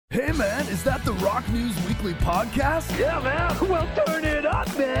Hey man, is that the Rock News Weekly podcast? Yeah, man. Well, turn it up,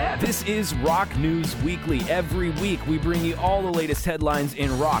 man. This is Rock News Weekly. Every week, we bring you all the latest headlines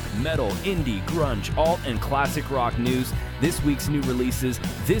in rock, metal, indie, grunge, alt, and classic rock news. This week's new releases,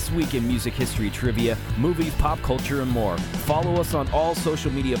 this week in music history trivia, movies, pop culture, and more. Follow us on all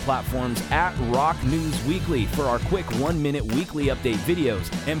social media platforms at Rock News Weekly for our quick 1-minute weekly update videos.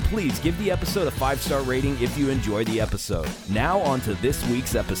 And please give the episode a 5-star rating if you enjoy the episode. Now on to this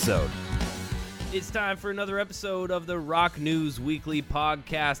week's episode. It's time for another episode of the Rock News Weekly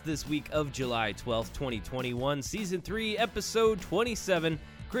podcast this week of July 12th, 2021, Season 3, Episode 27.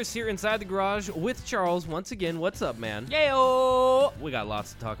 Chris here inside the garage with Charles once again. What's up, man? Yayo! We got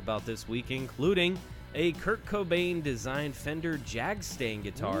lots to talk about this week, including a Kurt Cobain-designed Fender Jag-Stang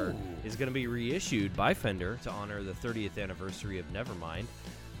guitar is going to be reissued by Fender to honor the 30th anniversary of Nevermind.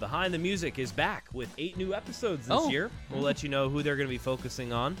 Behind the Music is back with 8 new episodes this year. We'll let you know who they're going to be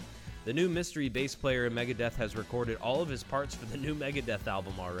focusing on. The new mystery bass player in Megadeth has recorded all of his parts for the new Megadeth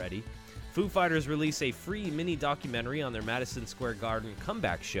album already. Foo Fighters release a free mini documentary on their Madison Square Garden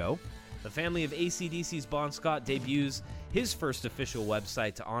comeback show. The family of AC/DC's Bon Scott debuts his first official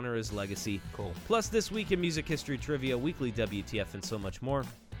website to honor his legacy. Cool. Plus, this week in music history trivia, weekly WTF, and so much more.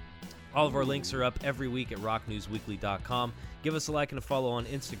 All of our links are up every week at rocknewsweekly.com. Give us a like and a follow on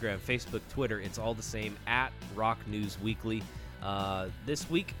Instagram, Facebook, Twitter. It's all the same at Rock News Weekly. This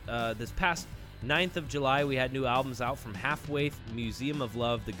week, this past 9th of July, we had new albums out from Halfway, Museum of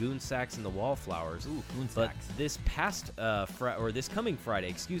Love, The Goonsacks, and The Wallflowers. Ooh, Goonsacks. But this past, this coming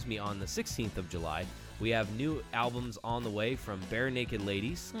Friday, on the 16th of July, we have new albums on the way from Bare Naked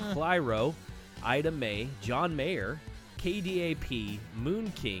Ladies, Clyro, Ida May, John Mayer, KDAP,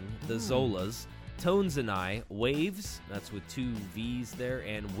 Moon King, The Zolas, Tones and I, Waves, that's with 2 V's there,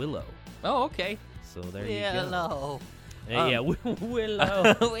 and Willow. Oh, okay. So there you go. Hello. Yeah, Willow.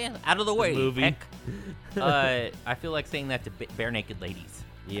 Out of the way, movie. Peck. I feel like saying that to Bare Naked Ladies.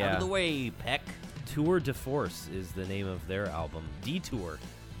 Yeah. Out of the way, Peck. Tour de Force is the name of their album. Detour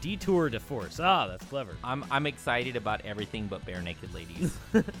de Force. Ah, that's clever. I'm excited about everything but Bare Naked Ladies.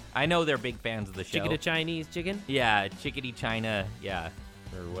 I know they're big fans of the show. Chicken to Chinese chicken? Yeah, Chickadee China. Yeah.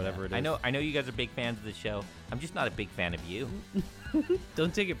 Or whatever it is. I know you guys are big fans of the show. I'm just not a big fan of you.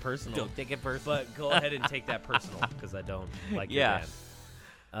 Don't take it personal. Don't take it personal. But go ahead and take that personal because I don't like Yeah. your band.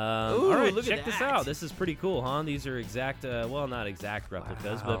 Ooh, all right, look at check this that. out. This is pretty cool, huh? These are exact, not exact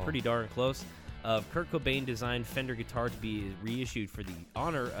replicas, but Wow. pretty darn close, of Kurt Cobain-designed Fender guitar to be reissued for the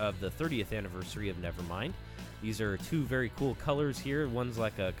honor of the 30th anniversary of Nevermind. These are 2 very cool colors here. One's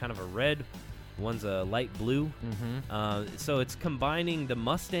like a kind of a red, one's a light blue. So it's combining the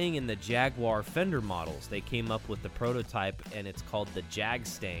Mustang and the Jaguar Fender models. They came up with the prototype, and it's called the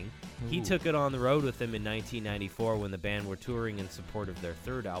Jag-Stang. He took it on the road with them in 1994 when the band were touring in support of their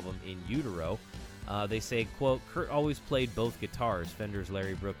 3rd album, In Utero. They say, quote, Kurt always played both guitars, Fender's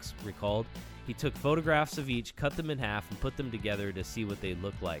Larry Brooks recalled. He took photographs of each, cut them in half, and put them together to see what they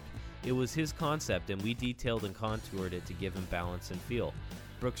look like. It was his concept, and we detailed and contoured it to give him balance and feel.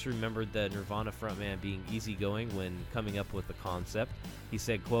 Brooks remembered the Nirvana frontman being easygoing when coming up with the concept. He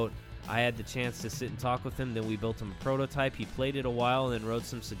said, quote, I had the chance to sit and talk with him, then we built him a prototype. He played it a while and then wrote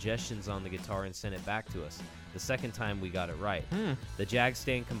some suggestions on the guitar and sent it back to us. The second time we got it right. The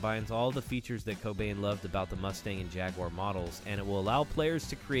Jag-Stang combines all the features that Cobain loved about the Mustang and Jaguar models, and it will allow players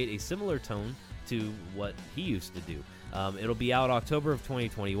to create a similar tone to what he used to do. It'll be out October of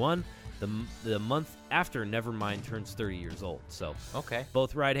 2021. The month after Nevermind turns 30 years old. So Okay.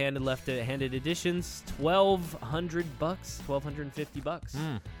 both right-handed, left-handed editions,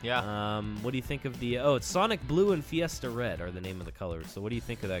 $1,250. Yeah. What do you think of the? Oh, it's Sonic Blue and Fiesta Red are the name of the colors. So what do you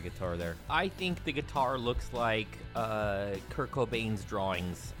think of that guitar there? I think the guitar looks like Kurt Cobain's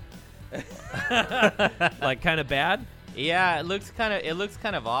drawings. Like kind of bad? Yeah, it looks kind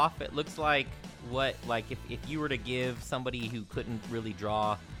of off. It looks like if you were to give somebody who couldn't really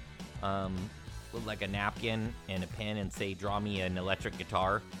draw like a napkin and a pen and say draw me an electric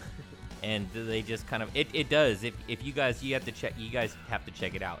guitar and they just kind of it does. If you guys have to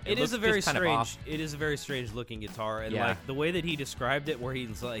check it out. It is looks a very just kind of off. strange. It is a very strange looking guitar, and Yeah. like the way that he described it, where he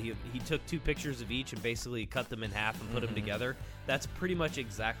took 2 pictures of each and basically cut them in half and put them together. That's pretty much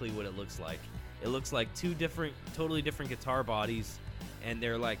exactly what it looks like. It looks like 2 totally different guitar bodies, and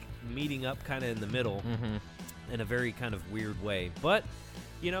they're like meeting up kind of in the middle in a very kind of weird way. But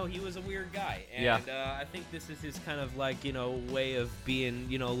you know, he was a weird guy, and I think this is his kind of like, you know, way of being,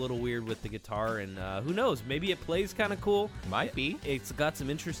 you know, a little weird with the guitar, and who knows, maybe it plays kind of cool. Might be. It's got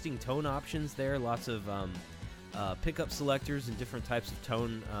some interesting tone options there, lots of pickup selectors and different types of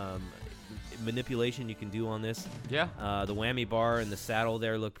tone manipulation you can do on this. Yeah. The whammy bar and the saddle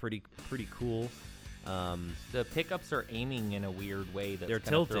there look pretty cool. The pickups are aiming in a weird way that's they're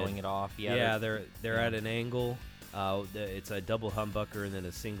kind of tilted. throwing it off. Yeah, they're at an angle. It's a double humbucker and then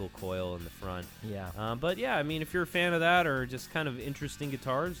a single coil in the front. Yeah. But yeah, I mean, if you're a fan of that or just kind of interesting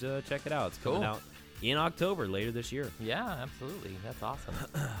guitars, check it out. It's coming out in October later this year. Yeah, absolutely. That's awesome.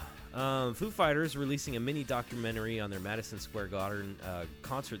 Foo Fighters releasing a mini documentary on their Madison Square Garden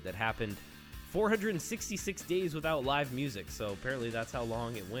concert that happened 466 days without live music. So apparently that's how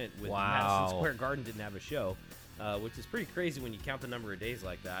long it went with Madison Square Garden didn't have a show, which is pretty crazy when you count the number of days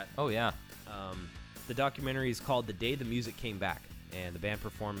like that. Oh, yeah. The documentary is called The Day the Music Came Back, and the band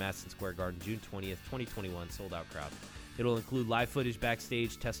performed Madison Square Garden June 20th, 2021, sold-out crowd. It'll include live footage,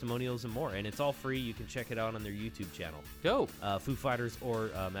 backstage, testimonials, and more, and it's all free. You can check it out on their YouTube channel. Dope. Foo Fighters or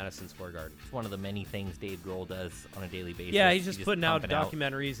Madison Square Garden. It's one of the many things Dave Grohl does on a daily basis. Yeah, he's just putting out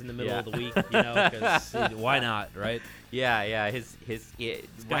documentaries in the middle of the week, because why not, right? Yeah. He's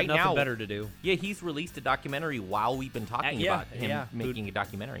got nothing better to do. Yeah, he's released a documentary while we've been talking about him making a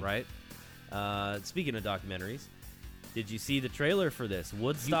documentary. Right. Speaking of documentaries, did you see the trailer for this?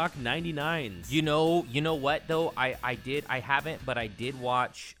 Woodstock 99s. You know what though? I haven't, but I did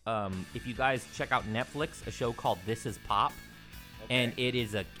watch. If you guys check out Netflix, a show called This Is Pop, and it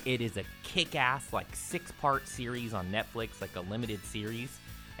is a kick-ass like 6-part series on Netflix, like a limited series,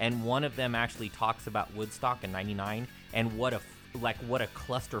 and one of them actually talks about Woodstock in '99 and what a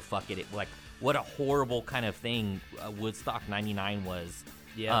clusterfuck what a horrible kind of thing Woodstock '99 was.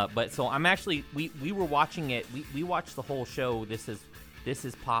 Yeah. But so I'm actually we were watching it. We watched the whole show. This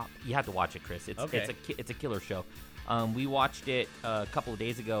is Pop. You have to watch it, Chris. It's a killer show. We watched it a couple of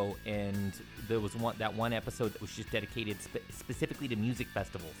days ago, and there was one episode that was just dedicated specifically to music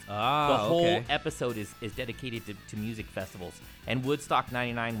festivals. The whole episode is dedicated to music festivals, and Woodstock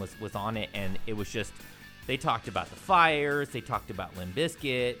 '99 was on it, and it was just they talked about the fires, they talked about Limp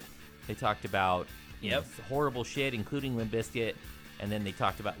Bizkit, they talked about horrible shit, including Limp Bizkit. And then they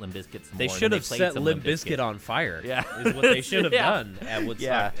talked about Limp Bizkit some more. They should have set Limp Bizkit on fire. Yeah, is what they should have done at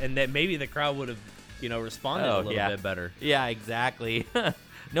Woodstock, and that maybe the crowd would have, responded a little bit better. Yeah, exactly.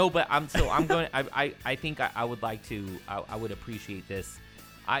 No, but I'm going. I think I would like to. I would appreciate this.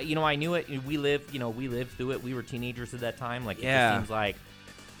 I knew it. We lived through it. We were teenagers at that time. Like it just seems like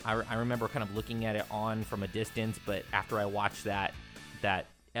I remember kind of looking at it on from a distance. But after I watched that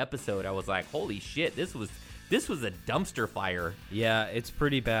episode, I was like, holy shit, this was a dumpster fire. Yeah, it's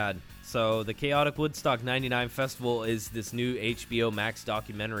pretty bad. So the Chaotic Woodstock 99 Festival is this new HBO Max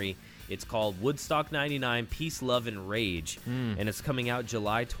documentary. It's called Woodstock 99 Peace, Love, and Rage. And it's coming out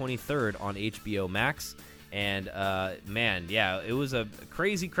July 23rd on HBO Max. And, it was a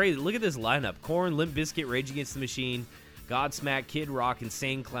crazy. Look at this lineup. Korn, Limp Bizkit, Rage Against the Machine, Godsmack, Kid Rock,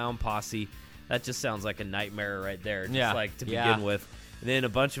 Insane Clown Posse. That just sounds like a nightmare right there, to begin with. And then a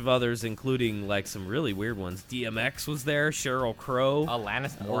bunch of others, including some really weird ones. DMX was there, Sheryl Crow,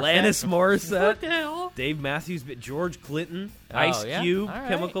 Alanis Morissette, what the hell? Dave Matthews, George Clinton, Ice Cube, right.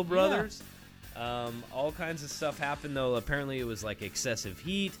 Chemical Brothers. All kinds of stuff happened, though. Apparently it was excessive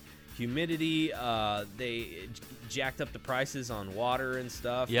heat, humidity. They jacked up the prices on water and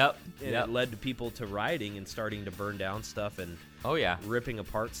stuff. Yep. And it led to people to rioting and starting to burn down stuff and ripping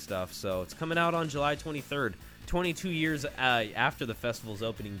apart stuff. So it's coming out on July 23rd. 22 years after the festival's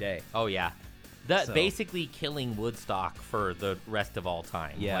opening day. Oh, yeah. Basically killing Woodstock for the rest of all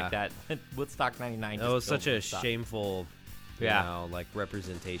time. Yeah. Like that Woodstock 99. That was such a shameful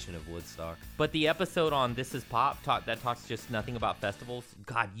representation of Woodstock. But the episode on This Is Pop that talks just nothing about festivals.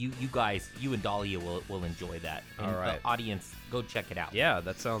 God, you guys, you and Dahlia will enjoy that. And all right. The audience, go check it out. Yeah,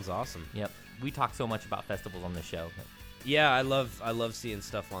 that sounds awesome. Yep. We talk so much about festivals on this show. Yeah, I love seeing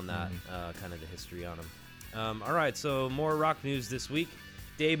stuff on that, kind of the history on them. All right, so more rock news this week.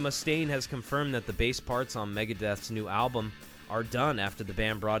 Dave Mustaine has confirmed that the bass parts on Megadeth's new album are done after the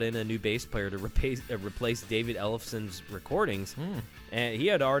band brought in a new bass player to replace David Ellefson's recordings. And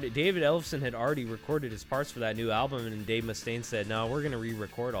David Ellefson had already recorded his parts for that new album, and Dave Mustaine said, "No, we're going to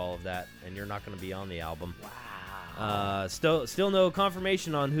re-record all of that, and you're not going to be on the album." Wow. Still no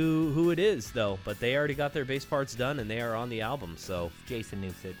confirmation on who it is though, but they already got their bass parts done, and they are on the album. So Jason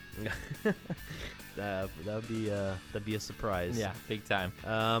Newsted. That'd be a surprise. Yeah, big time.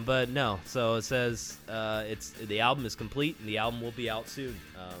 But no. So it says the album is complete and the album will be out soon.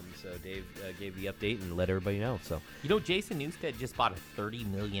 So Dave gave the update and let everybody know. So Jason Newsted just bought a $30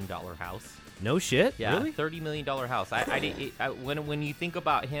 million house. No shit. Yeah, really? $30 million house. When you think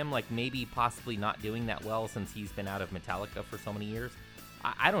about him, maybe possibly not doing that well since he's been out of Metallica for so many years.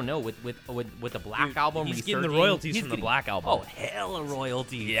 I don't know, with the Black Album, he's getting the royalties from the Black Album. Oh, hella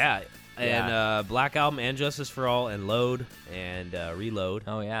royalties. Yeah. And Black Album and Justice for All and Load and Reload.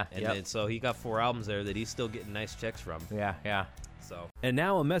 Oh, yeah. And then, so he got 4 albums there that he's still getting nice checks from. Yeah. So. And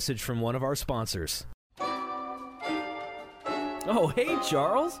now a message from one of our sponsors. Oh, hey,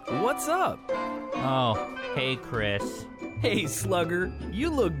 Charles. What's up? Oh, hey, Chris. Hey, Slugger.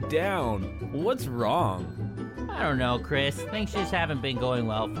 You look down. What's wrong? I don't know, Chris. Things just haven't been going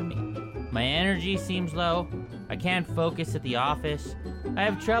well for me. My energy seems low. I can't focus at the office. I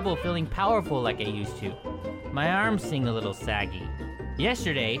have trouble feeling powerful like I used to. My arms seem a little saggy.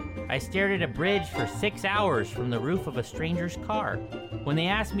 Yesterday, I stared at a bridge for 6 hours from the roof of a stranger's car. When they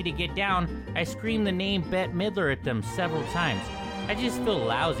asked me to get down, I screamed the name Bette Midler at them several times. I just feel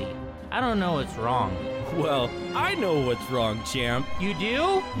lousy. I don't know what's wrong. Well, I know what's wrong, champ. You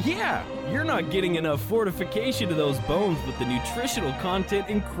do? Yeah, you're not getting enough fortification to those bones with the nutritional content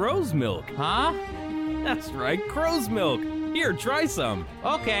in crow's milk. Huh? That's right, crow's milk. Here, try some.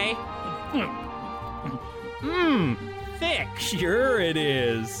 Okay. Thick. Sure it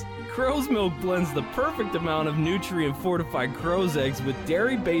is. Crow's milk blends the perfect amount of nutrient-fortified crow's eggs with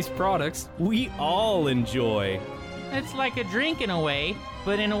dairy-based products we all enjoy. It's like a drink in a way,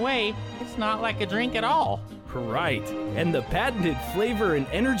 but in a way, it's not like a drink at all. Right, and the patented flavor and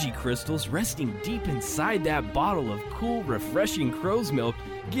energy crystals resting deep inside that bottle of cool, refreshing crow's milk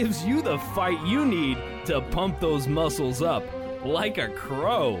gives you the fight you need to pump those muscles up, like a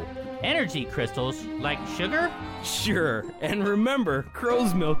crow. Energy crystals? Like sugar? Sure, and remember,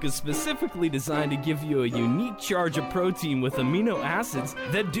 crow's milk is specifically designed to give you a unique charge of protein with amino acids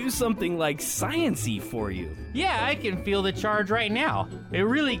that do something like science-y for you. Yeah, I can feel the charge right now. It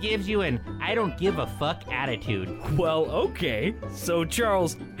really gives you an I don't give a fuck attitude. Well, okay. So,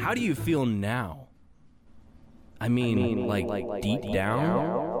 Charles, how do you feel now? I mean, like deep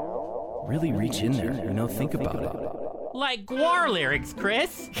down? Really reach in there, think about it. Like Gwar lyrics,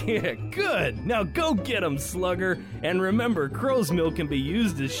 Chris. Yeah, good. Now go get 'em, Slugger. And remember, crow's milk can be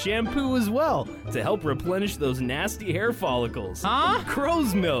used as shampoo as well to help replenish those nasty hair follicles. Huh?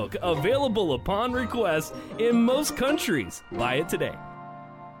 Crow's milk, available upon request in most countries. Buy it today.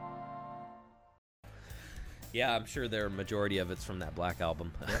 Yeah, I'm sure the majority of it's from that Black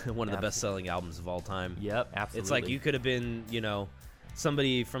Album. One of the best-selling albums of all time. Yep, absolutely. It's like you could have been,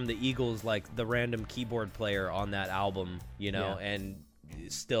 somebody from the Eagles, like the random keyboard player on that album, and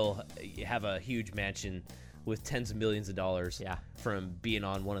still have a huge mansion with tens of millions of dollars from being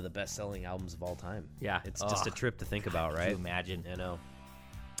on one of the best-selling albums of all time. Yeah. It's just a trip to think about, right? Can you imagine? I know.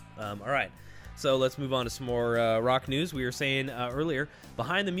 All right. So let's move on to some more rock news. We were saying earlier,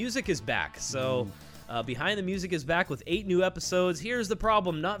 Behind the Music is back. So Behind the Music is back with 8 new episodes. Here's the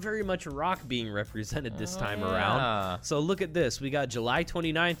problem. Not very much rock being represented this time around. So look at this. We got July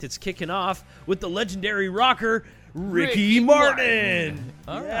 29th. It's kicking off with the legendary rocker, Ricky Martin.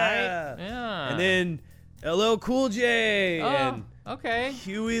 All right. Yeah. And then LL Cool J. And okay.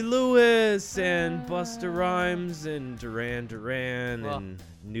 Huey Lewis and Busta Rhymes and Duran Duran and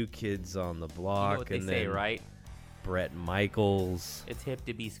New Kids on the Block. You know what they and say, then right? Brett Michaels. It's hip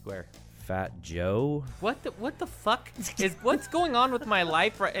to be square. Fat Joe. What the fuck is what's going on with my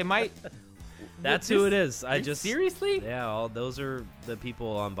life? Right? Am I? That's who it is. Seriously? Yeah, all those are the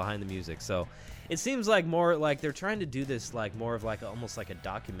people on Behind the Music. So it seems like more like they're trying to do this like more of like almost like a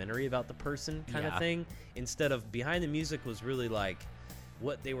documentary about the person kind of thing, instead of Behind the Music was really like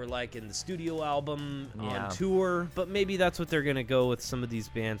what they were like in the studio album on tour, but maybe that's what they're gonna go with some of these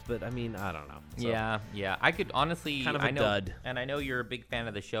bands. But I mean, I don't know. So, yeah. I could honestly kind of a dud. And I know you're a big fan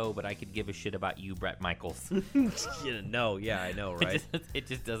of the show, but I could give a shit about you, Brett Michaels. I know, right? It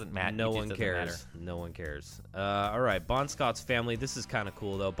just doesn't matter. No one cares. No one cares. All right, Bon Scott's family. This is kind of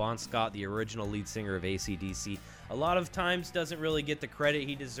cool though. Bon Scott, the original lead singer of AC/DC, a lot of times doesn't really get the credit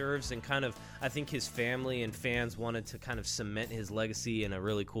he deserves, and kind of I think his family and fans wanted to kind of cement his legacy in a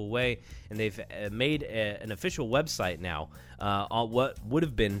really cool way, and they've made an official website now on what would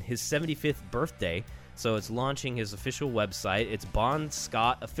have been his 75th birthday. So it's launching his official website. It's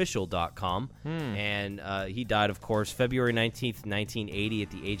bonscottofficial.com, and he died, of course, February 19th, 1980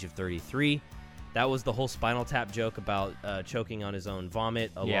 at the age of 33. That was the whole Spinal Tap joke about choking on his own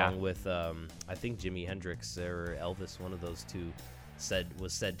vomit, along with, I think, Jimi Hendrix or Elvis, one of those two,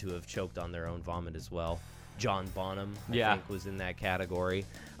 was said to have choked on their own vomit as well. John Bonham, I think, was in that category.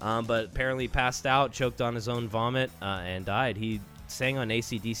 But apparently passed out, choked on his own vomit, and died. He sang on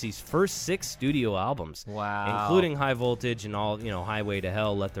AC/DC's first 6 studio albums. Wow. Including High Voltage and all, Highway to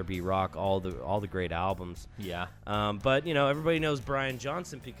Hell, Let There Be Rock, all the great albums. Yeah. But, everybody knows Brian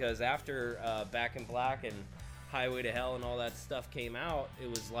Johnson because after Back in Black and Highway to Hell and all that stuff came out, it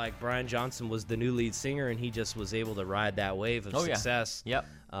was like Brian Johnson was the new lead singer, and he just was able to ride that wave of success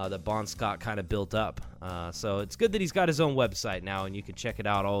that Bon Scott kind of built up. So it's good that he's got his own website now, and you can check it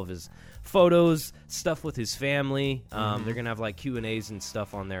out, all of his photos, stuff with his family. They're going to have like Q&As and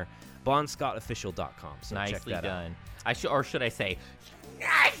stuff on there. BonScottOfficial.com. So Nicely check that done. Or should I say,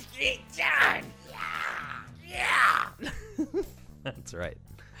 nicely done. Yeah. That's right.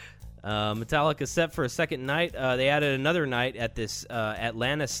 Metallica set for a second night. They added another night at this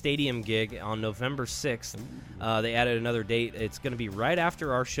Atlanta Stadium gig on November 6th. They added another date. It's going to be right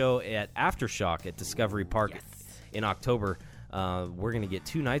after our show at Aftershock at Discovery Park in October. We're going to get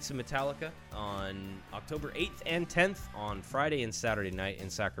 2 nights of Metallica on October 8th and 10th on Friday and Saturday night in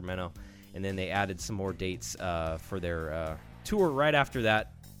Sacramento. And then they added some more dates for their tour right after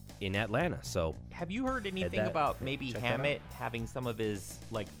that in Atlanta. So have you heard anything about maybe Hammett having some of his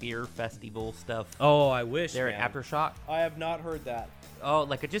like beer festival stuff? Oh, I wish there at Aftershock. I have not heard that. Oh,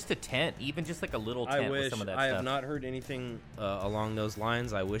 like just a tent, even just like a little tent with some of that stuff. I have not heard anything along those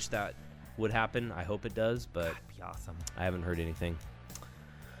lines. I wish that would happen. I hope it does, but that'd be awesome. I haven't heard anything.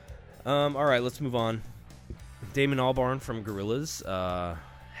 All right, let's move on. Damon Albarn from Gorillaz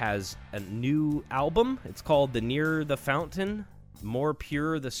has a new album. It's called The Nearer the Fountain, More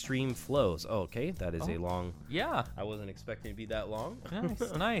Pure the Stream Flows. Oh, okay, that is a long. Yeah, I wasn't expecting it to be that long.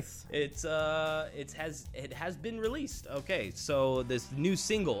 Nice, nice. It has been released. Okay, so this new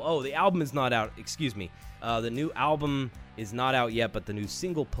single. Oh, the album is not out. Excuse me. The new album is not out yet, but the new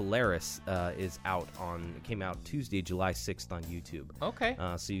single Polaris is out came out Tuesday, July 6th on YouTube. Okay.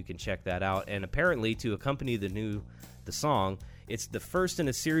 So you can check that out. And apparently, to accompany the song, it's the first in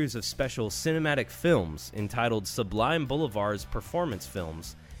a series of special cinematic films entitled Sublime Boulevard's Performance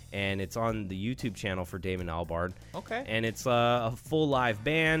Films. And it's on the YouTube channel for Damon Albarn. Okay. And it's a full live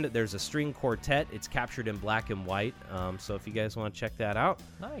band. There's a string quartet. It's captured in black and white. So if you guys want to check that out,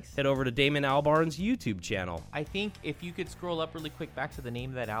 nice. Head over to Damon Albarn's YouTube channel. I think if you could scroll up really quick back to the name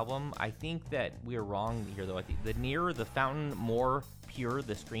of that album, I think that we're wrong here, though. I think The Nearer the Fountain, More Pure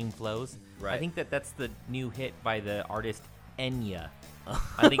the Stream Flows. Right. I think that's the new hit by the artist Enya.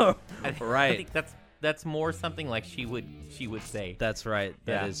 I think that's more something like she would say. That's right.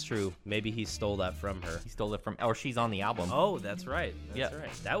 That is true. Maybe he stole that from her. He stole it from, or she's on the album. Oh, that's right. That's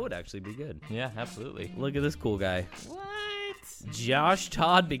right. That would actually be good. Yeah, absolutely. Look at this cool guy. What? Josh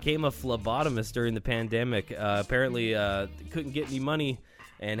Todd became a phlebotomist during the pandemic. Apparently, couldn't get any money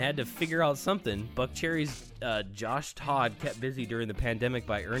and had to figure out something. Buck Cherry's Josh Todd kept busy during the pandemic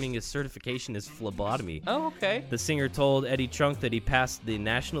by earning his certification as phlebotomy. Oh, okay. The singer told Eddie Trunk that he passed the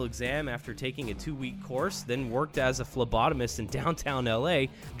national exam after taking a 2-week course, then worked as a phlebotomist in downtown LA,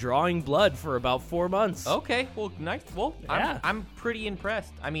 drawing blood for about 4 months. Okay, well, nice. Well, yeah. I'm pretty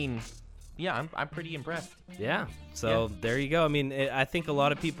impressed. I mean, yeah, I'm pretty impressed. Yeah, so there you go. I mean, I think a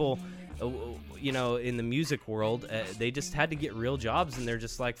lot of people, in the music world, they just had to get real jobs, and they're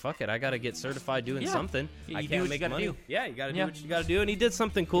just like, fuck it, I got to get certified doing something. I can't make money. Do. Yeah, you got to do what you got to do, and he did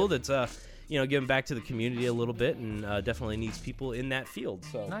something cool that's, giving back to the community a little bit, and definitely needs people in that field.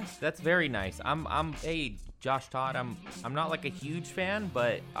 So nice. That's very nice. Hey, Josh Todd, I'm not like a huge fan,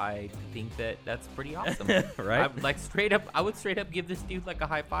 but I think that's pretty awesome. Right? I would straight up give this dude like a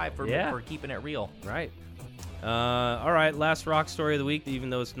high five for keeping it real. Right. All right, last rock story of the week, even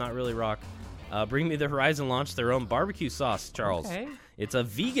though it's not really rock. Bring Me the Horizon launched their own barbecue sauce, Charles. Okay. It's a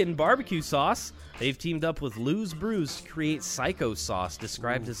vegan barbecue sauce. They've teamed up with Lou's Brews to create Psycho Sauce,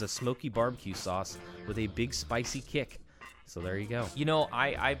 described as a smoky barbecue sauce with a big spicy kick. So there you go.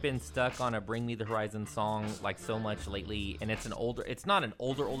 I've been stuck on a Bring Me the Horizon song like so much lately, and it's not an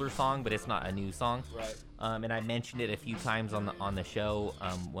older song, but it's not a new song. Right. And I mentioned it a few times on the show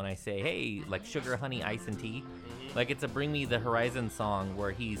when I say, hey, like Sugar, Honey, Ice, and Tea. Mm-hmm. Like it's a Bring Me the Horizon song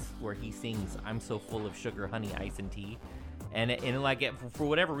where he sings, I'm so full of sugar, honey, ice, and tea. And for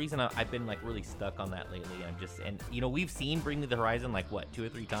whatever reason, I've been like really stuck on that lately. We've seen Bring Me the Horizon like 2 or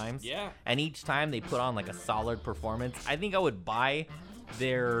 3 times. Yeah. And each time they put on like a solid performance. I think I would buy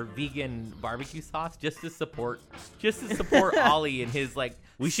their vegan barbecue sauce just to support Ollie and his like.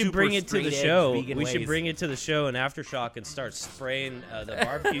 We should bring it to the show. We should bring it to the show in Aftershock and start spraying the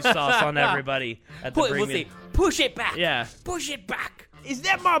barbecue sauce on everybody at the Bring Me. Push it back. Yeah. Push it back. Is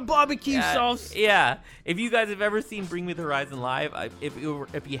that my barbecue sauce? Yeah. If you guys have ever seen Bring Me the Horizon live, if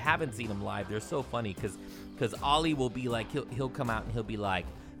you haven't seen them live, they're so funny because Ollie will be like, he'll come out and he'll be like,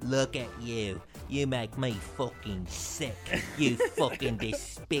 look at you. You make me fucking sick. You fucking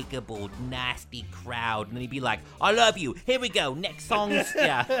despicable, nasty crowd. And then he'd be like, I love you. Here we go. Next song's,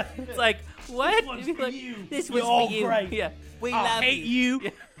 yeah. It's like, what? This one's for you. This You're was all for you. great. Yeah. I hate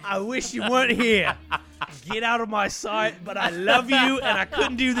you. I wish you weren't here. Get out of my sight, but I love you, and I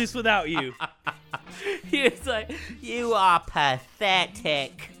couldn't do this without you. He was like, you are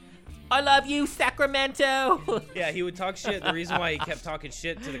pathetic. I love you, Sacramento. Yeah, he would talk shit. The reason why he kept talking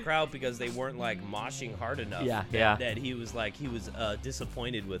shit to the crowd because they weren't like moshing hard enough. Yeah. That he was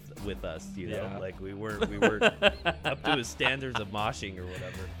disappointed with us. You know, Yeah. like we weren't up to his standards of moshing or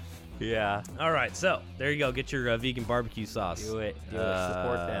whatever. Yeah. All right, so there you go. Get your vegan barbecue sauce. Do it.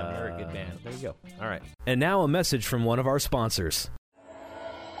 Support them. They're a good band. There you go. All right. And now a message from one of our sponsors.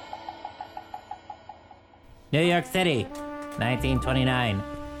 New York City, 1929.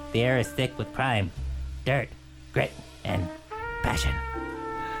 The air is thick with crime, dirt, grit, and passion.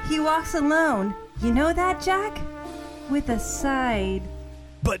 He walks alone. You know that, Jack? With a side.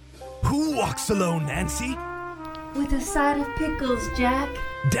 But who walks alone, Nancy? With a side of pickles, Jack.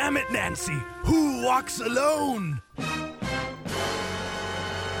 Damn it, Nancy! Who walks alone?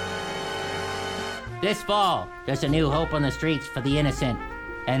 This fall, there's a new hope on the streets for the innocent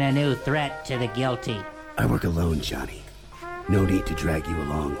and a new threat to the guilty. I work alone, Johnny. No need to drag you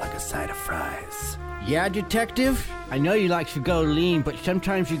along like a side of fries. Yeah, detective? I know you like to go lean, but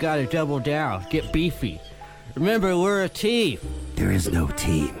sometimes you gotta double down, get beefy. Remember, we're a team. There is no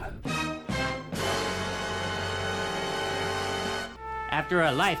team. After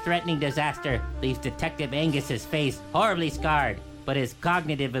a life-threatening disaster leaves Detective Angus's face horribly scarred, but his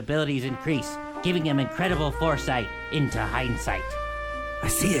cognitive abilities increase, giving him incredible foresight into hindsight. I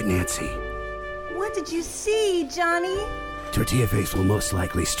see it, Nancy. What did you see, Johnny? Tortilla Face will most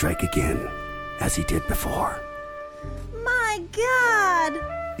likely strike again, as he did before. My God!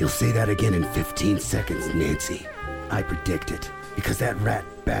 You'll say that again in 15 seconds, Nancy. I predict it, because that rat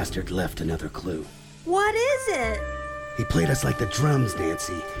bastard left another clue. What is it? He played us like the drums,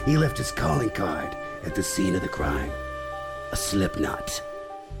 Nancy. He left his calling card at the scene of the crime. A slip knot.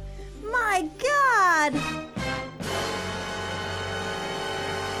 My God!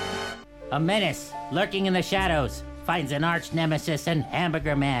 A menace lurking in the shadows finds an arch nemesis and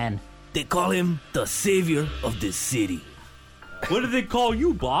Hamburger Man. They call him the savior of this city. What do they call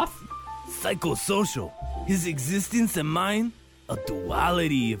you, boss? Psychosocial. His existence and mine, a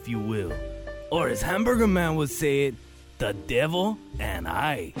duality, if you will. Or as Hamburger Man would say it, the devil and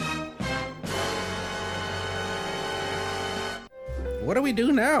I. What do we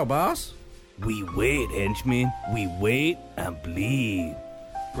do now, boss? We wait, henchmen. We wait and bleed.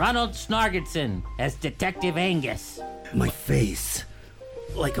 Ronald Snargerson as Detective Angus. My face,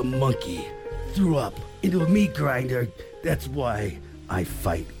 like a monkey, threw up into a meat grinder. That's why I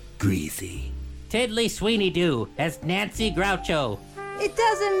fight greasy. Tiddly Sweeney Doo as Nancy Groucho. It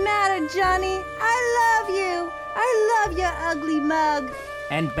doesn't matter, Johnny. I love you. I love your ugly mug.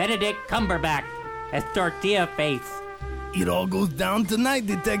 And Benedict Cumberbatch as Tortilla Face. It all goes down tonight,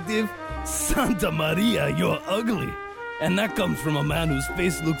 detective. Santa Maria, you're ugly. And that comes from a man whose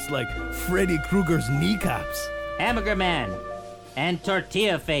face looks like Freddy Krueger's kneecaps. Hamburger Man and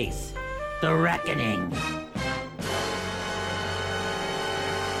Tortilla Face. The Reckoning.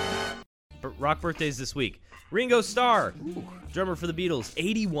 Rock birthdays this week. Ringo Starr, drummer for the Beatles,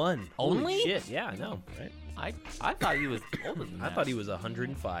 81. Only? Holy shit, yeah, I know, right? I thought he was older than that. I thought he was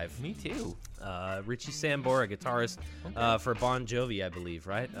 105. Me too. Richie Sambora, guitarist for Bon Jovi, I believe,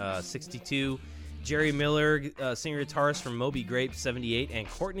 right? 62. Jerry Miller, singer-guitarist from Moby Grape, 78. And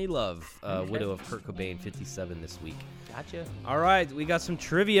Courtney Love, widow of Kurt Cobain, 57 this week. Gotcha. All right, we got some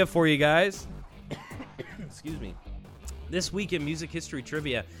trivia for you guys. Excuse me. This week in music history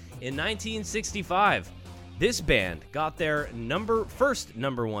trivia, in 1965, this band got their first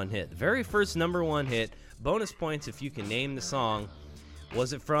number one hit. The very first number one hit. Bonus points if you can name the song.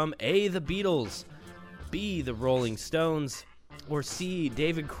 Was it from A, the Beatles, B, the Rolling Stones, or C,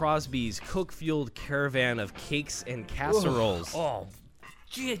 David Crosby's Coke-fueled caravan of cakes and casseroles? Oh,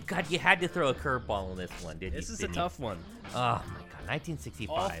 gee, God, you had to throw a curveball on this one, didn't you? This is a tough one. Oh, my God, 1965.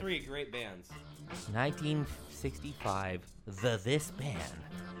 All three great bands. 1965, This Band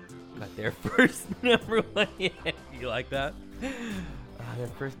got their first number one hit. You like that? Their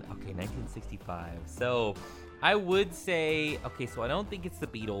first, 1965. So I would say, so I don't think it's the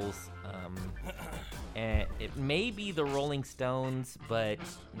Beatles. And it may be the Rolling Stones, but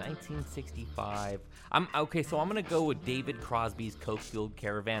 1965. So I'm gonna go with David Crosby's Coke-fueled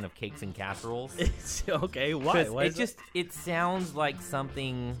caravan of cakes and casseroles. Okay, why? Why it sounds like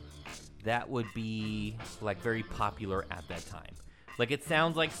something that would be like very popular at that time. Like, it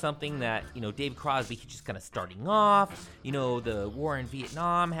sounds like something that, Dave Crosby, he's just kind of starting off. The war in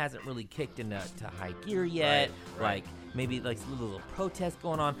Vietnam hasn't really kicked into high gear yet. Right. Like, maybe, like, a little protest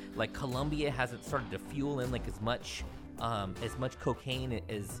going on. Like, Colombia hasn't started to fuel in, like, as much as much cocaine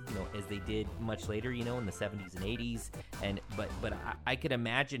as as they did much later, in the 70s and 80s. But I could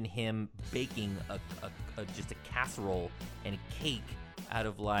imagine him baking just a casserole and a cake out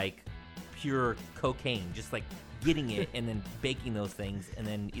of like pure cocaine, just like getting it and then baking those things and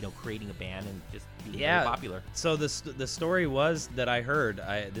then creating a band and just being very popular. So the story was that I heard.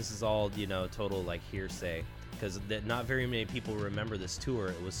 This is all total like hearsay because not very many people remember this tour.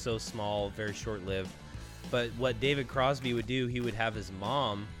 It was so small, very short lived. But what David Crosby would do, he would have his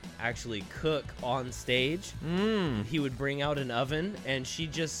mom actually cook on stage. He would bring out an oven and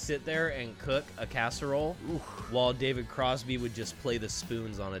she'd just sit there and cook a casserole while David Crosby would just play the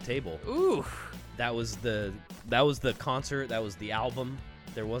spoons on a table. That was the concert. That was the album.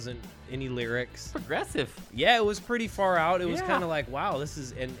 There wasn't any lyrics. Progressive. Yeah, it was pretty far out. It was kind of like, wow, this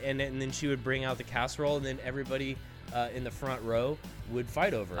is... And then she would bring out the casserole and then everybody in the front row would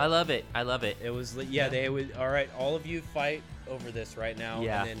fight over it. I love it. It was, they would, all right, all of you fight over this right now.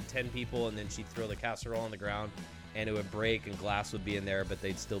 Yeah. And then 10 people, and then she'd throw the casserole on the ground and it would break and glass would be in there, but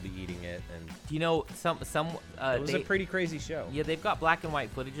they'd still be eating it. And some it was a pretty crazy show. Yeah, they've got black and white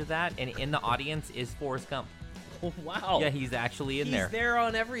footage of that, and in the audience is Forrest Gump. Wow. Yeah, he's actually in there. He's there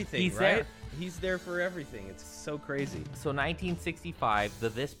on everything, He's right? there. He's there for everything. It's so crazy. So 1965,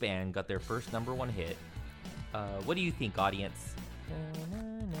 This band got their first #1 hit. What do you think, audience?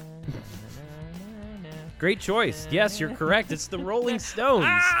 Great choice. Yes, you're correct. It's the Rolling Stones.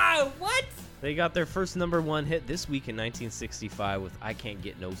 What? They got their first #1 hit this week in 1965 with I Can't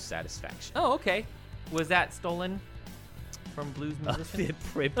Get No Satisfaction. Oh, okay. Was that stolen from blues musicians?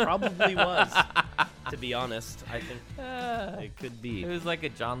 It probably was, to be honest. I think it could be. It was like a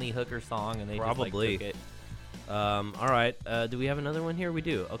John Lee Hooker song, and they probably just, like, took it. All right. Do we have another one here? We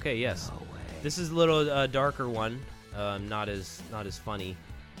do. Okay, yes. No way. This is a little darker one. Not as funny.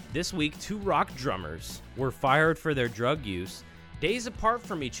 This week, 2 rock drummers were fired for their drug use, days apart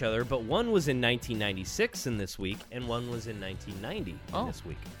from each other, but one was in 1996 in this week, and one was in 1990 in this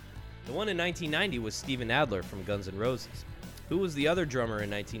week. The one in 1990 was Steven Adler from Guns N' Roses. Who was the other drummer in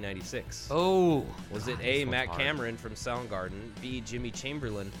 1996? Oh, was it A, Matt Cameron from Soundgarden, B, Jimmy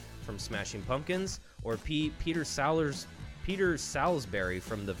Chamberlain from Smashing Pumpkins, or Peter Salisbury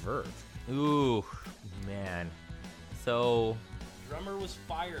from The Verve? Ooh, man. So, drummer was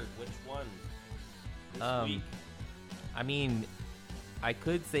fired. Which one? This week. I mean, I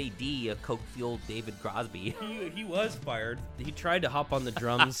could say D, a coke-fueled David Crosby. He was fired. He tried to hop on the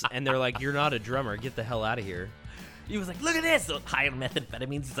drums, and they're like, "You're not a drummer. Get the hell out of here." He was like, "Look at this!" High on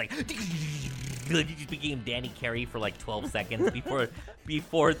methamphetamines. He's like, he just became Danny Carey for like 12 seconds before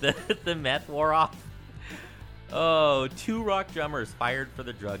the meth wore off. Oh, 2 rock drummers fired for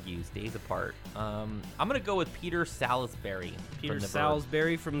the drug use, days apart. I'm gonna go with Peter Salisbury. Peter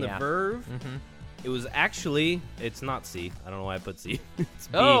Salisbury from The Verve. Mm-hmm. It was actually, it's not C. I don't know why I put C. It's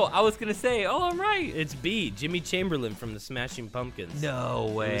B. Oh, I was gonna say, I'm right. It's B. Jimmy Chamberlain from the Smashing Pumpkins.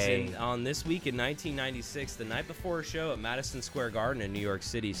 No way. It was on this week in 1996, the night before a show at Madison Square Garden in New York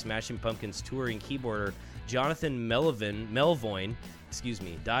City. Smashing Pumpkins touring keyboarder Jonathan Melvoin,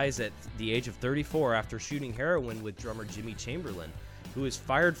 dies at the age of 34 after shooting heroin with drummer Jimmy Chamberlain, who was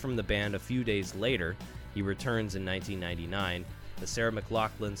fired from the band a few days later. He returns in 1999. The Sarah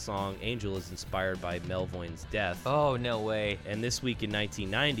McLachlan song Angel is inspired by Melvoin's death. Oh, no way. And this week in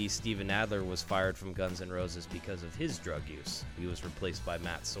 1990, Steven Adler was fired from Guns N' Roses because of his drug use. He was replaced by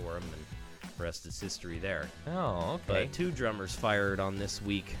Matt Sorum, and the rest is history there. Oh, okay. But 2 drummers fired on this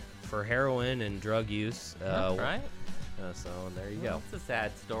week for heroin and drug use. Right. So there you go. It's a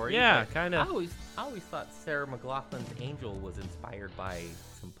sad story. Yeah, kind of. I always thought Sarah McLachlan's Angel was inspired by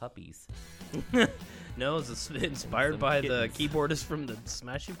some puppies. No, it's inspired by the keyboardist from the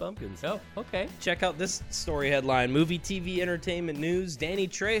Smashing Pumpkins. Oh, okay. Check out this story headline. Movie, TV, entertainment news. Danny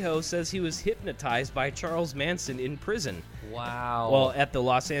Trejo says he was hypnotized by Charles Manson in prison. Wow. Well, at the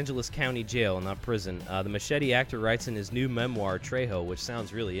Los Angeles County Jail, not prison. The Machete actor writes in his new memoir, Trejo, which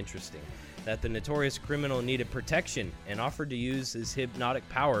sounds really interesting, that the notorious criminal needed protection and offered to use his hypnotic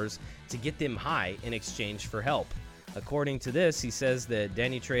powers to get them high in exchange for help. According to this, he says that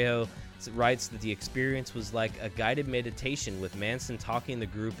Danny Trejo writes that the experience was like a guided meditation with Manson talking the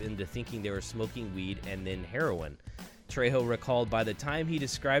group into thinking they were smoking weed and then heroin. Trejo recalled, "By the time he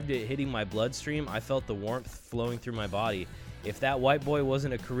described it hitting my bloodstream, I felt the warmth flowing through my body. If that white boy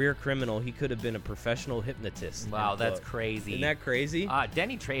wasn't a career criminal, he could have been a professional hypnotist." Wow, that's crazy. Isn't that crazy?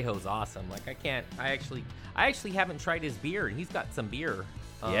 Danny Trejo's awesome. Like, I actually haven't tried his beer, and he's got some beer.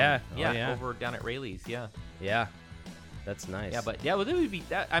 Yeah, over down at Rayleigh's. Yeah, that's nice. Yeah, but it would be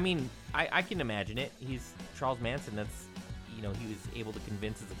that. I mean, I can imagine it. He's Charles Manson. That's he was able to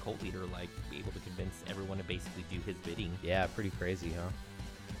convince as a cult leader, like, be able to convince everyone to basically do his bidding. Yeah, pretty crazy, huh?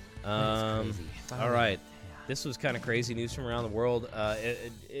 That's crazy. All right. This was kind of crazy news from around the world.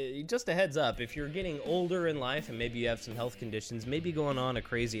 Just a heads up, if you're getting older in life and maybe you have some health conditions, maybe going on a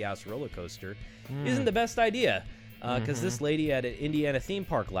crazy-ass roller coaster isn't the best idea. Because this lady at an Indiana theme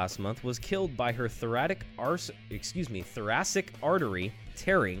park last month was killed by her thoracic artery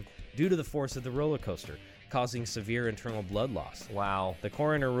tearing due to the force of the roller coaster, causing severe internal blood loss. Wow. The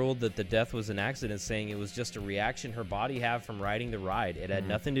coroner ruled that the death was an accident, saying it was just a reaction her body had from riding the ride. It had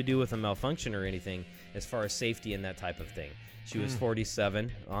nothing to do with a malfunction or anything as far as safety and that type of thing. She was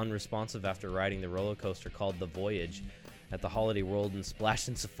 47, unresponsive after riding the roller coaster called The Voyage at the Holiday World and Splash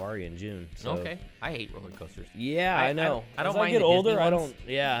and Safari in June. So, okay. I hate roller coasters. Yeah, I know. I don't As mind I get the older, Disney I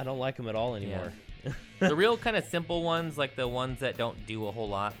ones. don't like them at all anymore. Yeah. The real kind of simple ones, like the ones that don't do a whole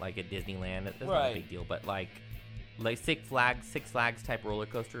lot, like at Disneyland, that's not a big deal. But like Six Flags type roller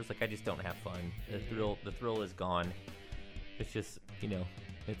coasters, like I just don't have fun. The thrill is gone. It's just,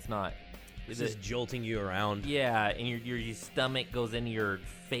 it's not. It's just jolting you around. Yeah, and your stomach goes into your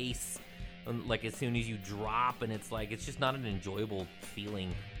face, like as soon as you drop, and it's like it's just not an enjoyable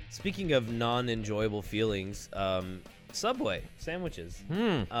feeling. Speaking of non-enjoyable feelings, Subway sandwiches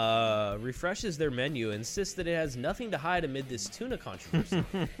refreshes their menu, insists that it has nothing to hide amid this tuna controversy.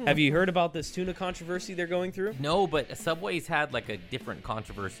 Have you heard about this tuna controversy they're going through? No, but Subway's had like a different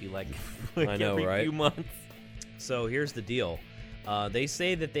controversy like I know, every right? few months. So here's the deal. They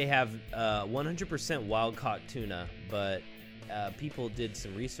say that they have 100% wild-caught tuna, but people did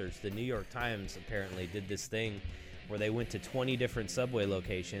some research. The New York Times apparently did this thing where they went to 20 different Subway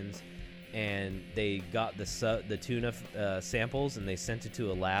locations and they got the tuna samples and they sent it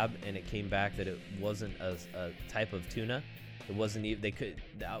to a lab, and it came back that it wasn't a type of tuna. It wasn't even, they could,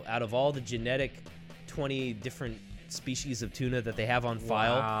 out of all the genetic 20 different species of tuna that they have on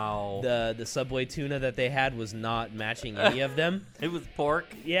file, wow. the Subway tuna that they had was not matching any of them. It was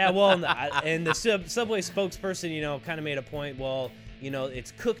pork. Yeah, well, and the Subway spokesperson, kind of made a point. Well,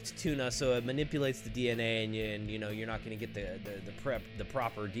 it's cooked tuna, so it manipulates the DNA, and you're not going to get the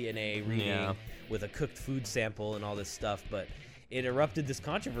proper DNA reading with a cooked food sample and all this stuff. But it erupted this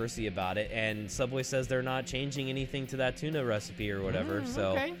controversy about it, and Subway says they're not changing anything to that tuna recipe or whatever.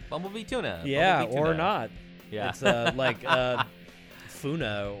 So okay, Bumblebee tuna. Yeah, Bumblebee tuna. or not. Yeah, it's like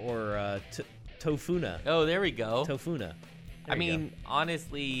Funa or Tofuna. Oh, there we go. Tofuna. I mean,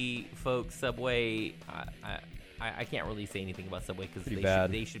 honestly, folks, Subway, I can't really say anything about Subway because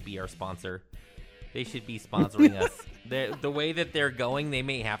they should be our sponsor. They should be sponsoring us. The way that they're going, they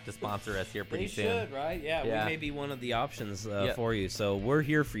may have to sponsor us here pretty soon. They should, right? Yeah, we may be one of the options for you. So we're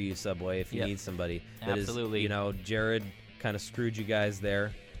here for you, Subway, if you need somebody. Absolutely. Jared kind of screwed you guys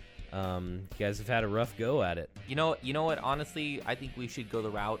there. You guys have had a rough go at it. You know what? Honestly, I think we should go the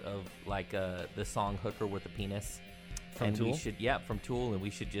route of like the song "Hooker with a Penis" from Tool. From Tool, and we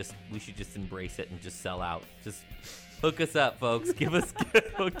should just embrace it and just sell out. Just hook us up, folks. Give us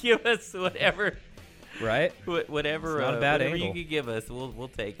whatever. Right. Whatever. It's not a bad whatever angle. you could give us, we'll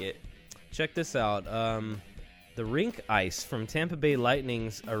take it. Check this out. The rink ice from Tampa Bay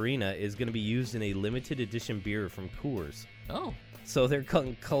Lightning's arena is going to be used in a limited edition beer from Coors. Oh. So they're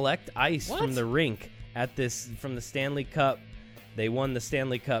collect ice from the rink from the Stanley Cup. They won the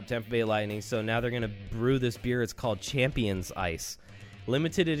Stanley Cup, Tampa Bay Lightning. So now they're going to brew this beer. It's called Champions Ice.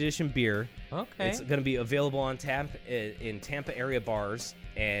 Limited edition beer. Okay. It's going to be available on tap in Tampa area bars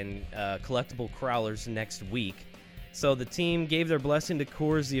and collectible crowlers next week. So the team gave their blessing to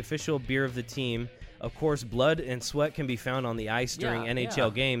Coors, the official beer of the team. Of course, blood and sweat can be found on the ice during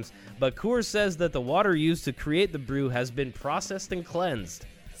NHL games, but Coors says that the water used to create the brew has been processed and cleansed.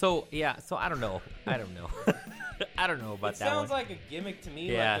 So I don't know. I don't know about that one. Sounds like a gimmick to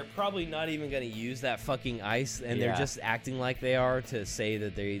me. Yeah. Like they're probably not even going to use that fucking ice, and they're just acting like they are to say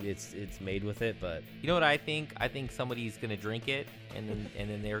that it's made with it. But you know what I think? I think somebody's going to drink it, and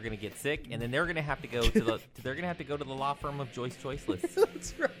then they're going to get sick, and then they're going to have to go to the law firm of Joyce Choiceless.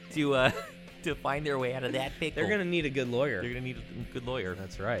 That's right. To find their way out of that pickle. They're going to need a good lawyer. They're going to need a good lawyer.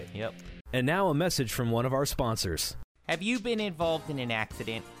 That's right. Yep. And now a message from one of our sponsors. Have you been involved in an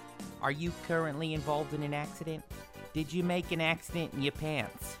accident? Are you currently involved in an accident? Did you make an accident in your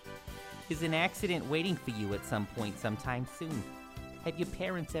pants? Is an accident waiting for you at some point sometime soon? Have your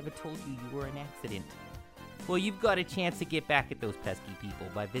parents ever told you you were an accident? Well, you've got a chance to get back at those pesky people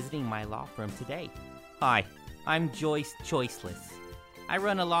by visiting my law firm today. Hi, I'm Joyce Choiceless. I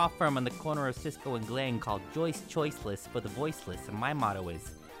run a law firm on the corner of Cisco and Glen called Joyce Choiceless for the voiceless, and my motto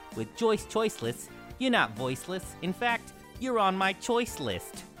is, with Joyce Choiceless, you're not voiceless. In fact, you're on my choice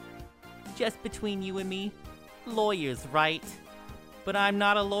list. Just between you and me, Lawyers, right? But I'm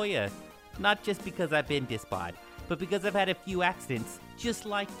not a lawyer. Not just because I've been disbarred, but because I've had a few accidents just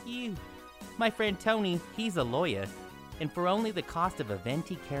like you. My friend Tony, he's a lawyer. And for only the cost of a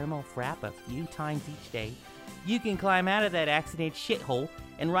venti caramel frap a few times each day, you can climb out of that accident shithole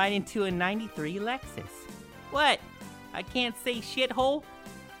and ride into a 93 Lexus. What? I can't say shithole?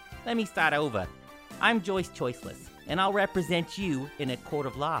 Let me start over. I'm Joyce Choiceless, and I'll represent you in a court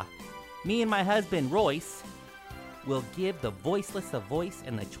of law. Me and my husband, Royce, will give the voiceless a voice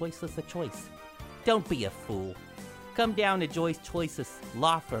and the choiceless a choice. Don't be a fool. Come down to Joyce Choiceless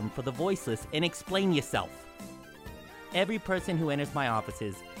Law Firm for the voiceless and explain yourself. Every person who enters my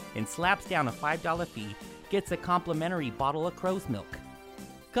offices and slaps down a $5 fee gets a complimentary bottle of crow's milk.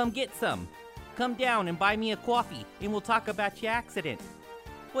 Come get some. Come down and buy me a coffee, and we'll talk about your accident.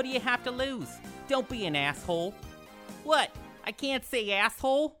 What do you have to lose? Don't be an asshole. What? I can't say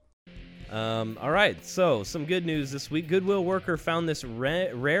asshole? All right, so some good news this week. Goodwill worker found this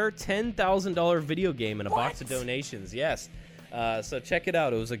rare $10,000 video game in a box of donations. Yes. So check it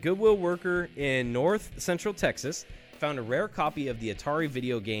out. It was a Goodwill worker in North Central Texas. Found a rare copy of the Atari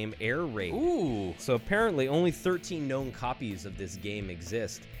video game Air Raid. Ooh. So apparently only 13 known copies of this game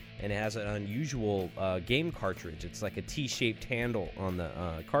exist, and it has an unusual game cartridge. It's like a T-shaped handle on the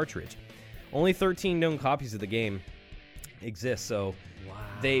cartridge. Only 13 known copies of the game exist, so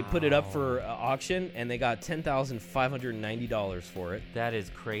they put it up for auction, and they got $10,590 for it. That is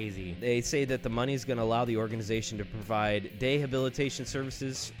crazy. They say that the money is going to allow the organization to provide rehabilitation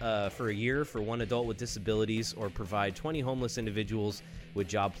services for a year for one adult with disabilities, or provide 20 homeless individuals with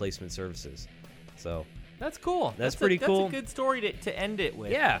job placement services. So that's cool. That's pretty cool. That's a good story to end it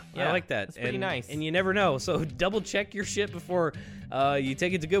with. Yeah, I like that. That's pretty nice. And you never know. So double check your shit before you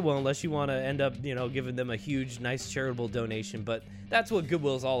take it to Goodwill, unless you want to end up, giving them a huge, nice charitable donation. But that's what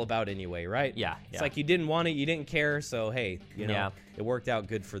Goodwill's all about anyway, right? Yeah. It's like you didn't want it, you didn't care, so hey, it worked out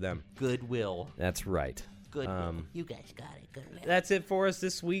good for them. Goodwill. That's right. Goodwill. You guys got it. Goodwill. That's it for us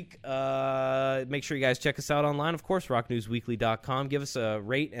this week. Make sure you guys check us out online, of course, rocknewsweekly.com. Give us a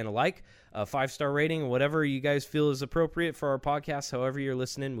rate and a like, a 5-star rating, whatever you guys feel is appropriate for our podcast. However you're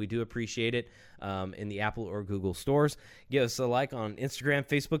listening, we do appreciate it in the Apple or Google stores. Give us a like on Instagram,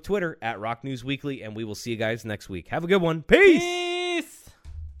 Facebook, Twitter, at Rock News Weekly, and we will see you guys next week. Have a good one. Peace!